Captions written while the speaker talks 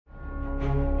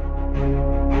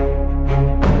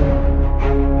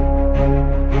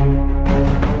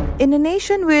In a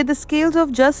nation where the scales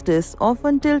of justice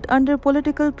often tilt under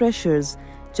political pressures,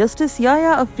 Justice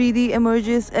Yahya Afridi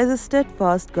emerges as a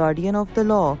steadfast guardian of the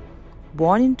law.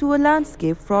 Born into a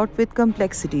landscape fraught with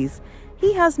complexities,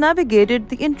 he has navigated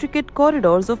the intricate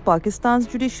corridors of Pakistan's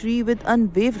judiciary with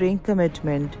unwavering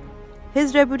commitment.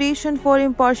 His reputation for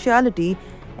impartiality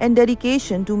and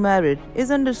dedication to merit is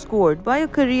underscored by a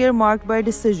career marked by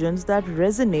decisions that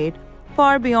resonate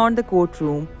far beyond the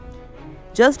courtroom.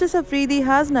 Justice Afridi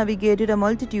has navigated a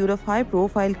multitude of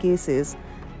high-profile cases,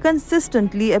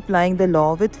 consistently applying the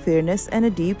law with fairness and a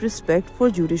deep respect for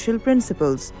judicial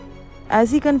principles.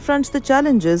 As he confronts the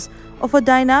challenges of a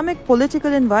dynamic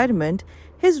political environment,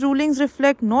 his rulings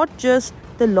reflect not just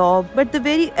the law but the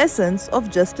very essence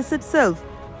of justice itself,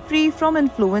 free from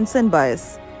influence and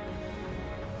bias.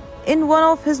 In one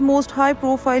of his most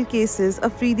high-profile cases,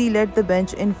 Afridi led the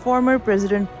bench in former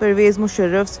President Pervez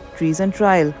Musharraf's treason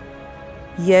trial.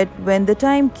 Yet, when the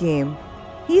time came,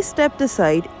 he stepped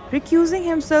aside, recusing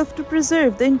himself to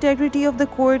preserve the integrity of the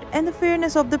court and the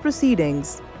fairness of the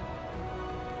proceedings.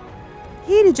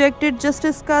 He rejected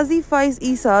Justice Qazi Faiz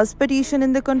Isa's petition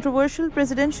in the controversial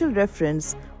presidential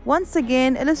reference, once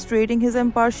again illustrating his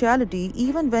impartiality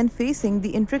even when facing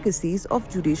the intricacies of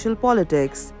judicial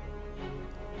politics.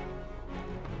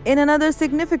 In another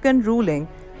significant ruling,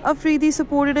 Afridi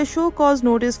supported a show cause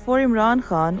notice for Imran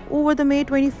Khan over the May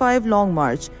 25 Long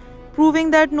March, proving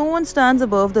that no one stands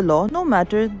above the law no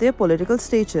matter their political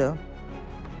stature.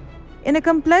 In a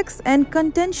complex and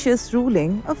contentious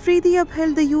ruling, Afridi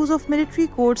upheld the use of military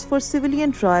courts for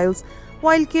civilian trials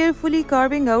while carefully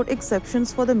carving out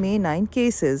exceptions for the May 9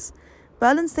 cases,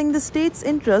 balancing the state's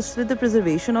interests with the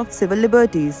preservation of civil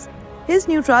liberties. His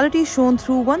neutrality shone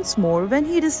through once more when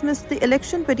he dismissed the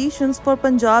election petitions for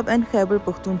Punjab and Khyber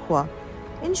Pakhtunkhwa,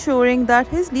 ensuring that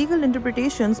his legal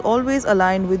interpretations always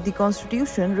aligned with the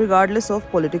constitution regardless of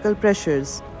political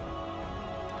pressures.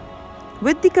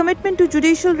 With the commitment to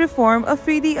judicial reform,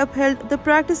 Afridi upheld the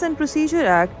Practice and Procedure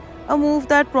Act, a move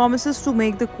that promises to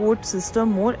make the court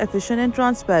system more efficient and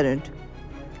transparent.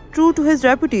 True to his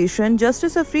reputation,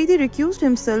 Justice Afridi recused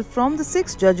himself from the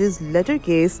 6 judges' letter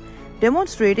case,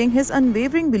 demonstrating his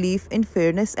unwavering belief in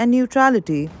fairness and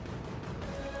neutrality.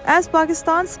 As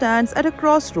Pakistan stands at a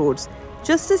crossroads,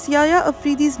 Justice Yaya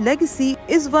Afridi's legacy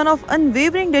is one of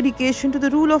unwavering dedication to the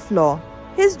rule of law.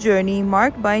 His journey,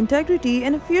 marked by integrity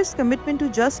and a fierce commitment to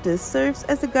justice, serves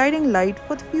as a guiding light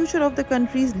for the future of the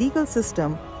country's legal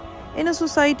system. In a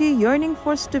society yearning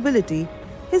for stability,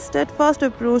 his steadfast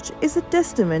approach is a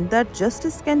testament that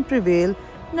justice can prevail,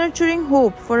 nurturing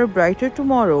hope for a brighter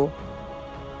tomorrow.